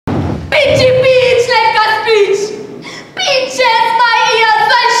Peachy peach like a speech. Peaches my ears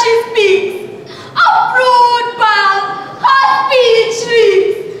when she speaks. A fruit bowl, her speech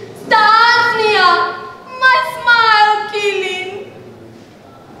reads. Stands near, my smile killing.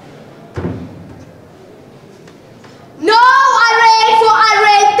 No array for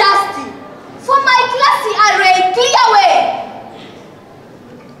array dusty. For my classy array clear way.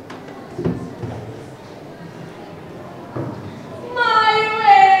 My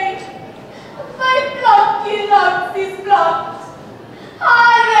way. My blocky locks is blocked.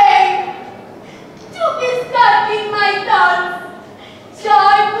 Array. To be stuck in my thoughts.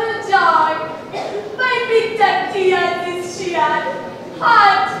 Joyful joy. My bitter tears is shared.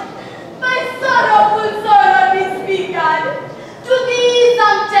 Heart. My sorrowful sorrow is begun. To these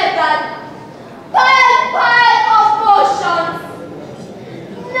I'm tethered. Pile of motions.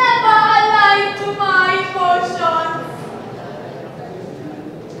 Never aligned to my emotions.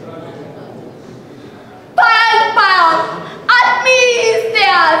 Pile, at me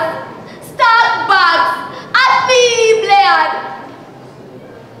stares. Stack bags, at me blared.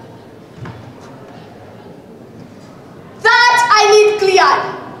 That I need cleared.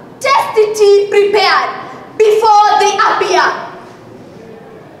 Chastity prepared before they appear.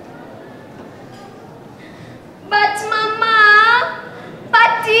 But Mama,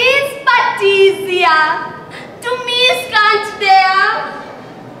 parties here. To me can't there.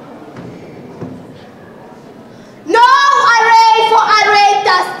 No array for array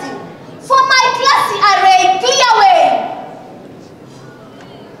dusty. For my classy array clear way.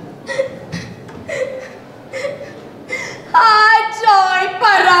 Joy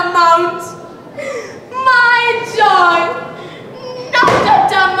paramount. My joy, not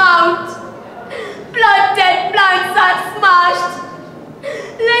at amount. Plotted plans are smashed.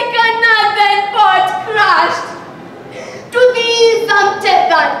 Like another pot crashed. To these I'm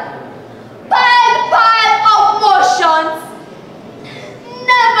tethered. Pile of motions.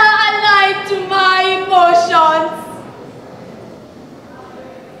 Never aligned to my emotions.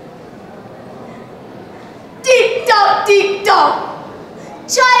 Tick tock,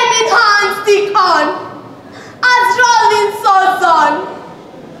 chiming hands tick on, as rolling souls on.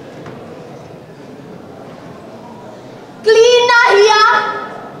 Cleaner here,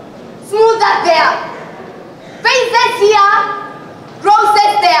 smoother there. Faces here,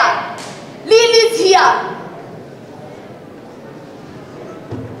 roses there. Lilies here.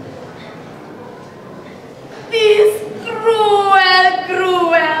 This cruel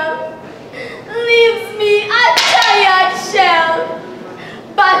leaves me a tired shell,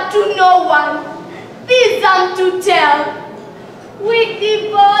 but to no one this I'm to tell. With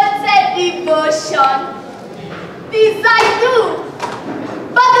devoted devotion, this I do,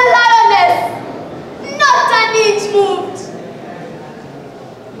 but the lioness, not an inch moved.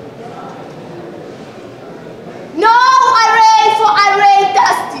 No array for array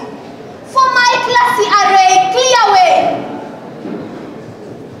dusty, for my classy array clear way.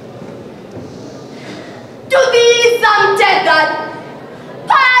 To these I'm tethered,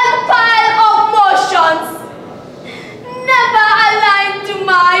 pile of motions, never aligned to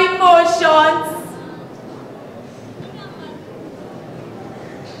my emotions.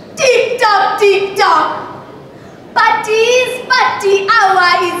 Tick tock, party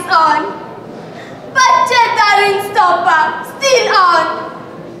hour is on. But tethering stopper still on.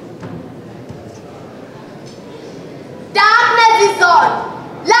 Darkness is on,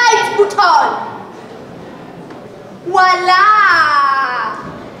 lights put on. Voila!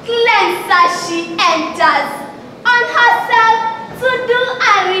 Cleanser she enters, on herself to do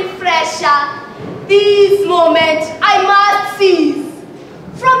a refresher. This moment I must seize,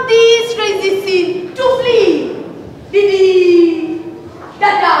 from this crazy scene to flee. Didi,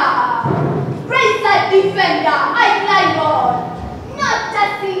 da-da. Praise the defender, I climb on. Not a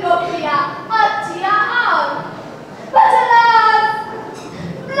single prayer or tear out. But alas,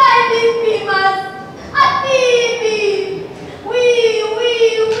 blinding beamers, a TV, we,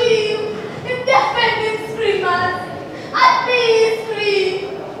 indefinite screamers, at me scream,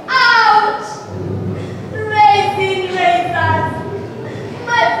 out. Raising razors,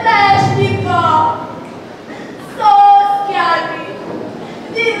 my flesh devour, so scary.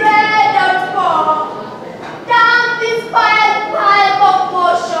 The red outpour,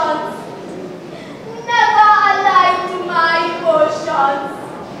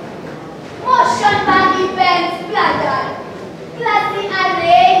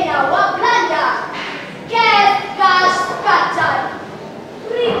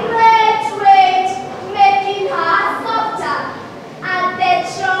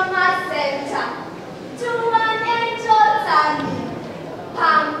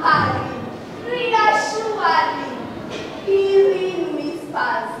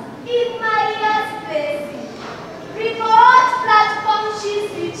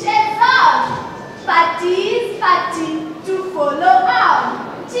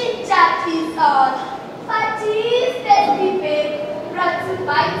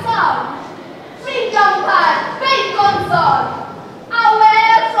 son.